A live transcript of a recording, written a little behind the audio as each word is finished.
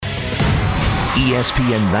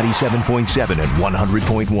ESPN 97.7 and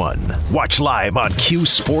 100.1. Watch live on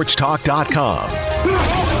QSportsTalk.com.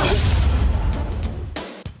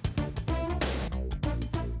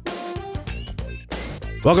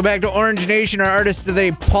 Welcome back to Orange Nation. Our artist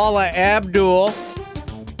today, Paula Abdul.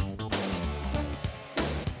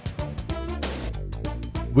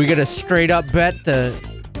 We gonna straight up bet the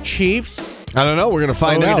Chiefs? I don't know. We're going to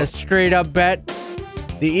find out. We're gonna straight up bet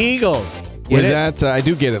the Eagles. With that, I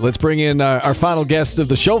do get it. Let's bring in our final guest of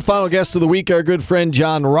the show, final guest of the week, our good friend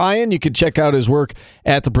John Ryan. You can check out his work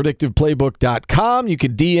at thepredictiveplaybook.com. You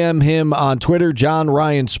can DM him on Twitter, John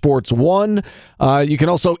Ryan Sports 1. You can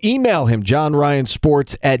also email him,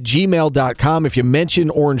 johnryansports@gmail.com. If you mention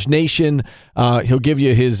Orange Nation, he'll give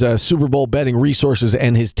you his Super Bowl betting resources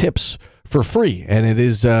and his tips for free. And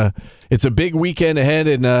it's a big weekend ahead,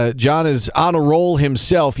 and John is on a roll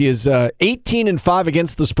himself. He is 18-5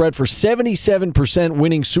 against the spread for 77%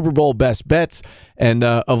 winning Super Bowl best bets, and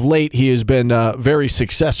of late he has been very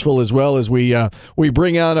successful as well. As we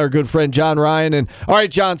bring on our good friend John Ryan. And all right,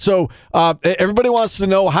 John, so everybody wants to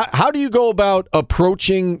know how do you go about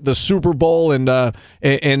approaching the Super Bowl, and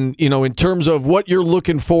you know, in terms of what you're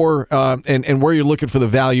looking for and where you're looking for the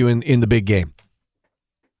value in the big game.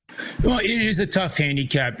 Well, it is a tough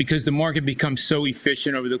handicap because the market becomes so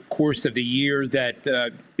efficient over the course of the year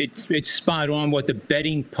that it's spot on what the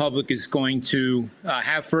betting public is going to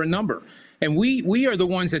have for a number. And we are the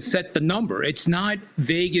ones that set the number. It's not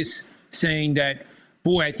Vegas saying that,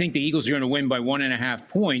 boy, I think the Eagles are going to win by 1.5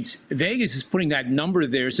 points. Vegas is putting that number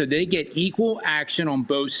there so they get equal action on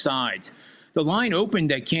both sides. The line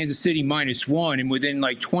opened at Kansas City -1, and within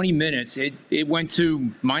like 20 minutes, it went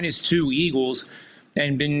to -2 Eagles,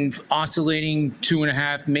 and been oscillating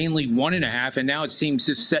 2.5, mainly 1.5, and now it seems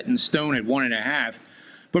just set in stone at 1.5.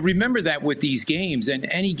 But remember that with these games, and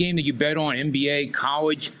any game that you bet on, NBA,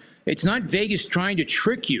 college, it's not Vegas trying to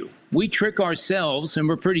trick you. We trick ourselves, and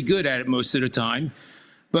we're pretty good at it most of the time.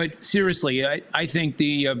 But seriously, I think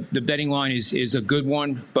the betting line is a good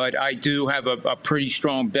one, but I do have a pretty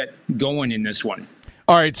strong bet going in this one.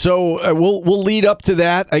 All right, so we'll lead up to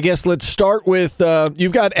that. I guess let's start with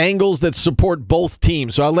you've got angles that support both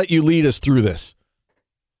teams, so I'll let you lead us through this.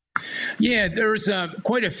 Yeah, there's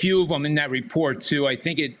quite a few of them in that report, too. I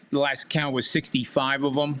think the last count was 65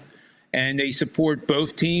 of them, and they support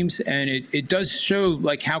both teams, and it does show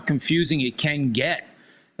like how confusing it can get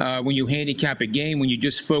when you handicap a game, when you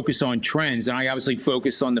just focus on trends. And I obviously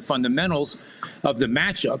focus on the fundamentals of the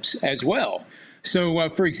matchups as well. So,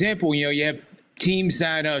 for example, you have teams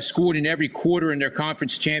that scored in every quarter in their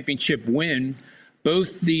conference championship win.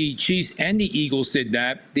 Both the Chiefs and the Eagles did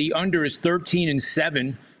that. The under is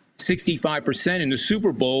 13-7, 65% in the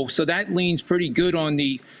Super Bowl. So that leans pretty good on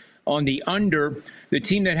the under. The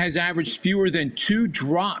team that has averaged fewer than 2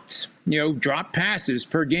 drop passes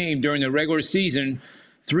per game during the regular season,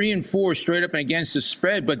 3-4 straight up and against the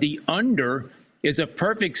spread. But the under is a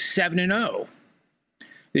perfect 7-0.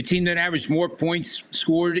 The team that averaged more points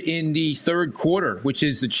scored in the third quarter, which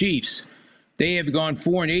is the Chiefs. They have gone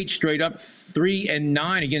 4-8 straight up,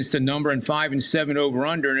 3-9 against the number, and 5-7 over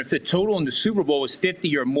under. And if the total in the Super Bowl was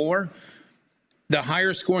 50 or more, the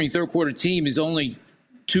higher scoring third quarter team is only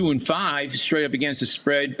 2-5 straight up against the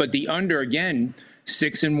spread, but the under again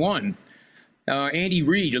 6-1. Andy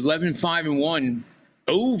Reid 11-5-1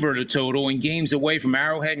 over the total in games away from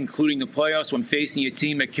Arrowhead, including the playoffs, when facing a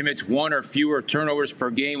team that commits 1 or fewer turnovers per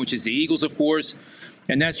game, which is the Eagles, of course.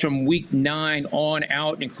 And that's from week 9 on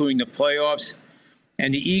out, including the playoffs.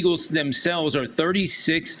 And the Eagles themselves are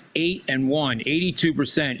 36-8-1,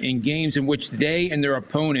 82% in games in which they and their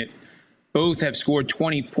opponent both have scored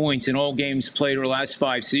 20 points in all games played over the last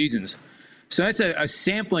 5 seasons. So that's a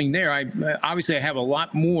sampling there. I have a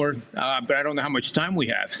lot more, but I don't know how much time we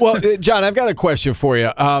have. Well, John, I've got a question for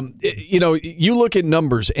you. You look at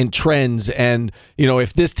numbers and trends, and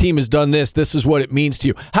if this team has done this, this is what it means to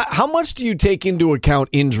you. How much do you take into account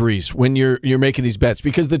injuries when you're making these bets?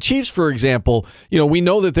 Because the Chiefs, for example, we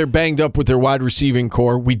know that they're banged up with their wide receiving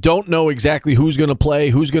core. We don't know exactly who's going to play,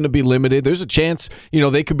 who's going to be limited. There's a chance,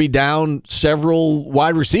 they could be down several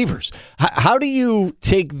wide receivers. How do you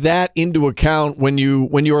take that into account when you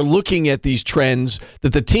are looking at these trends,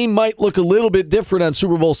 that the team might look a little bit different on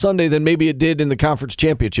Super Bowl Sunday than maybe it did in the conference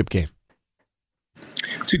championship game?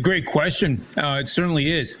 It's a great question. It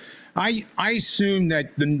certainly is. I assume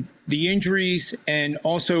that the injuries and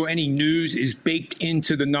also any news is baked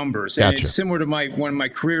into the numbers. And Gotcha. It's similar to my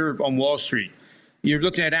career on Wall Street. You're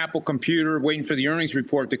looking at Apple Computer, waiting for the earnings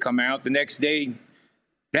report to come out. The next day,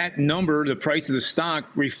 that number, the price of the stock,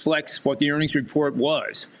 reflects what the earnings report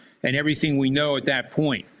was and everything we know at that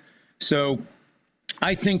point. So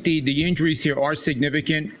I think the injuries here are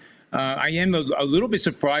significant. I am a little bit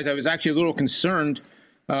surprised. I was actually a little concerned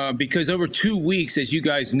because over 2 weeks, as you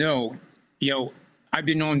guys know, I've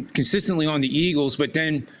been consistently on the Eagles, but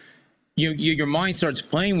then your mind starts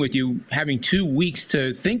playing with you, having 2 weeks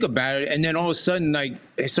to think about it, and then all of a sudden, I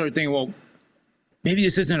started thinking, well, maybe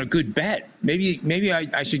this isn't a good bet. Maybe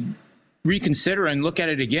I should reconsider and look at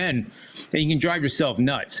it again. And you can drive yourself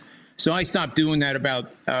nuts. So I stopped doing that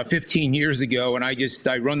about 15 years ago, and I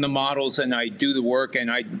run the models and I do the work,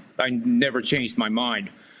 and I never changed my mind.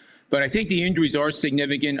 But I think the injuries are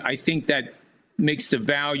significant. I think that makes the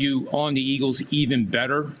value on the Eagles even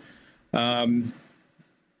better. And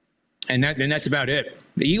that's about it.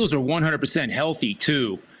 The Eagles are 100% healthy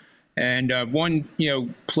too. And one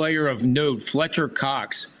player of note, Fletcher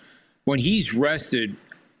Cox, when he's rested,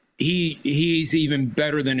 he's even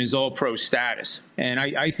better than his All-Pro status. And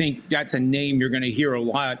I think that's a name you're going to hear a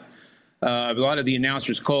lot of the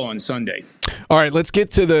announcers call on Sunday. All right, let's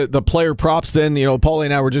get to the player props then. Paulie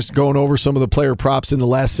and I were just going over some of the player props in the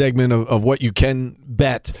last segment of what you can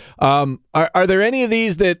bet. Are there any of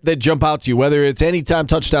these that jump out to you, whether it's anytime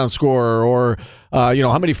touchdown scorer or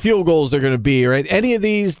how many field goals they're going to be, right? Any of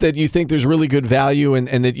these that you think there's really good value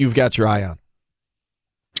and that you've got your eye on?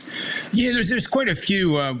 Yeah, there's quite a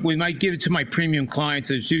few. We might give it to my premium clients.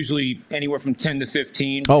 It's usually anywhere from 10 to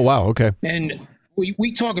 15. Oh, wow. Okay. And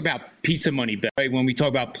we talk about pizza money, right, when we talk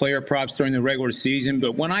about player props during the regular season.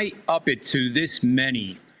 But when I up it to this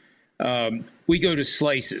many, we go to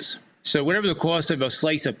slices. So whatever the cost of a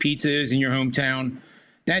slice of pizza is in your hometown,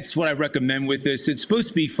 that's what I recommend with this. It's supposed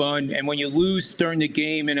to be fun. And when you lose during the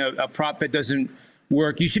game and a prop that doesn't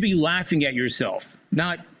work, you should be laughing at yourself,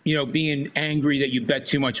 not being angry that you bet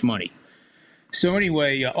too much money. So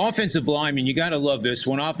anyway, offensive lineman, you got to love this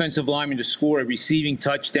one. Offensive lineman to score a receiving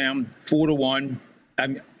touchdown, 4-1.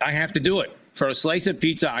 I have to do it. For a slice of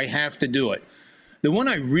pizza, I have to do it. The one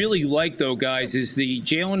I really like, though, guys, is the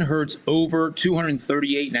Jalen Hurts over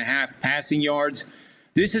 238.5 passing yards.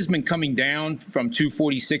 This has been coming down from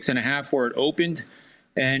 246.5 where it opened.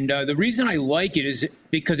 And the reason I like it is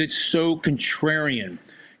because it's so contrarian.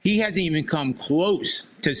 He hasn't even come close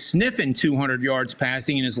to sniffing 200 yards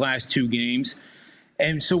passing in his last 2 games.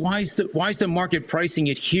 And so why is the market pricing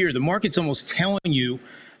it here? The market's almost telling you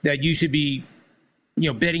that you should be,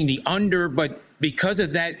 betting the under, but because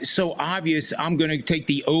of that, it's so obvious, I'm going to take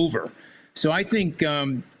the over. So I think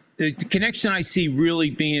the connection I see really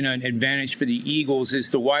being an advantage for the Eagles is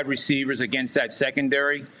the wide receivers against that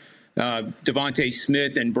secondary. Devontae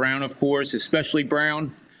Smith and Brown, of course, especially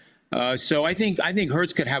Brown. So I think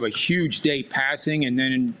Hurts could have a huge day passing, and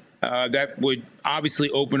then that would obviously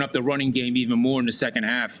open up the running game even more in the second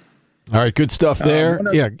half. All right, good stuff there.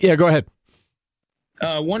 Yeah, go ahead.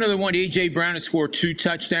 One other one, A.J. Brown has scored 2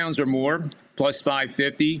 touchdowns or more, plus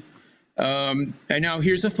 550. And now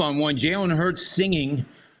here's a fun one. Jalen Hurts singing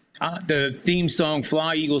the theme song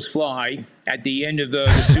Fly, Eagles, Fly at the end of the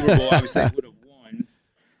Super Bowl. Obviously, would have won.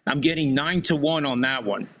 I'm getting 9-1 on that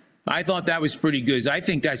one. I thought that was pretty good. I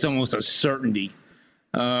think that's almost a certainty.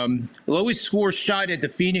 Lowest score shot at the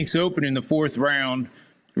Phoenix Open in the 4th round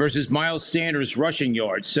versus Miles Sanders rushing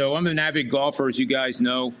yards. So I'm an avid golfer, as you guys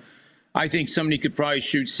know. I think somebody could probably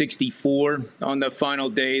shoot 64 on the final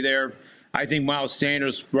day there. I think Miles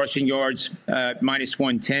Sanders rushing yards minus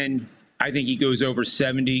 110. I think he goes over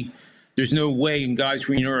 70. There's no way in God's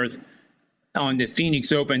green earth on the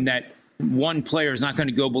Phoenix Open that one player is not going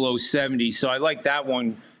to go below 70. So I like that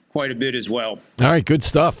one quite a bit as well. All right, good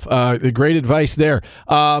stuff. Great advice there.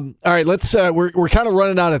 All right, let's. We're kind of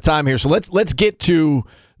running out of time here, so let's get to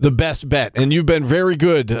the best bet. And you've been very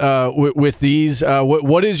good with these.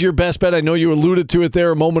 What is your best bet? I know you alluded to it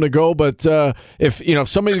there a moment ago, but if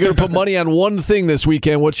somebody's going to put money on one thing this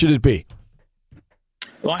weekend, what should it be?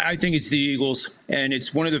 Well, I think it's the Eagles, and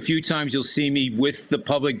it's one of the few times you'll see me with the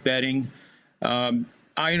public betting.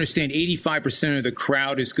 I understand 85% of the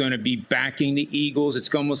crowd is going to be backing the Eagles.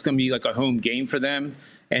 It's almost going to be like a home game for them,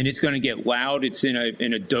 and it's going to get loud. It's in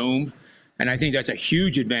a dome, and I think that's a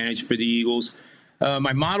huge advantage for the Eagles.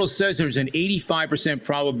 My model says there's an 85%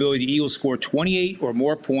 probability the Eagles score 28 or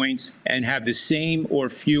more points and have the same or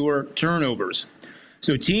fewer turnovers.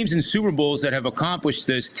 So teams in Super Bowls that have accomplished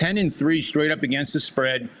this, 10-3 straight up against the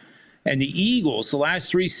spread, and the Eagles, the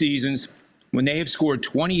last 3 seasons, when they have scored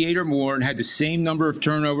 28 or more and had the same number of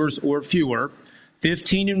turnovers or fewer,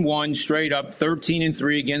 15-1 straight up,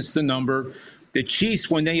 13-3 against the number. The Chiefs,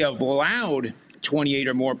 when they have allowed 28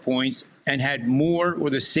 or more points and had more or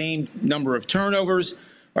the same number of turnovers,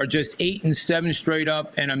 are just 8-7 straight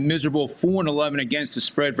up and a miserable 4-11 against the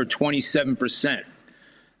spread for 27%.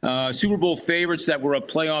 Super Bowl favorites that were a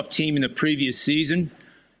playoff team in the previous season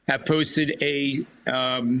have posted a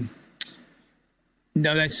I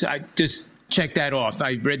just checked that off.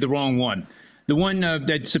 I read the wrong one. The one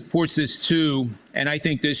that supports this too, and I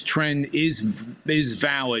think this trend is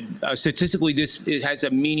valid. Statistically, it has a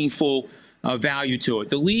meaningful value to it.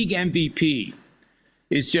 The league MVP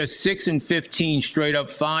is just 6-15 straight up,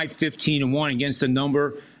 5-15-1 against the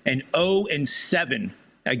number, and 0-7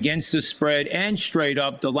 against the spread and straight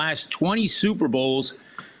up the last 20 Super Bowls.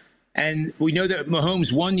 And we know that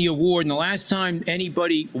Mahomes won the award. And the last time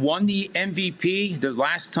anybody won the MVP, the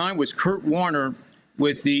last time was Kurt Warner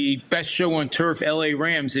with the Best Show on Turf LA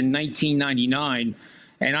Rams in 1999.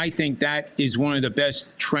 And I think that is one of the best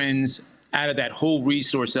trends out of that whole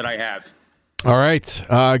resource that I have. All right.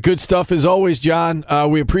 Good stuff as always, John.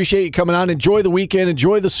 We appreciate you coming on. Enjoy the weekend.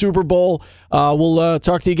 Enjoy the Super Bowl. We'll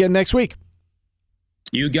talk to you again next week.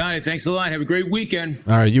 You got it. Thanks a lot. Have a great weekend.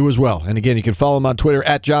 All right, you as well. And again, you can follow him on Twitter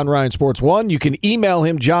at John Ryan Sports 1. You can email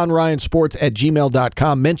him,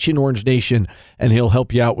 johnryansports@gmail.com. Mention Orange Nation, and he'll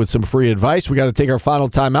help you out with some free advice. We got to take our final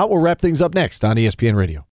time out. We'll wrap things up next on ESPN Radio.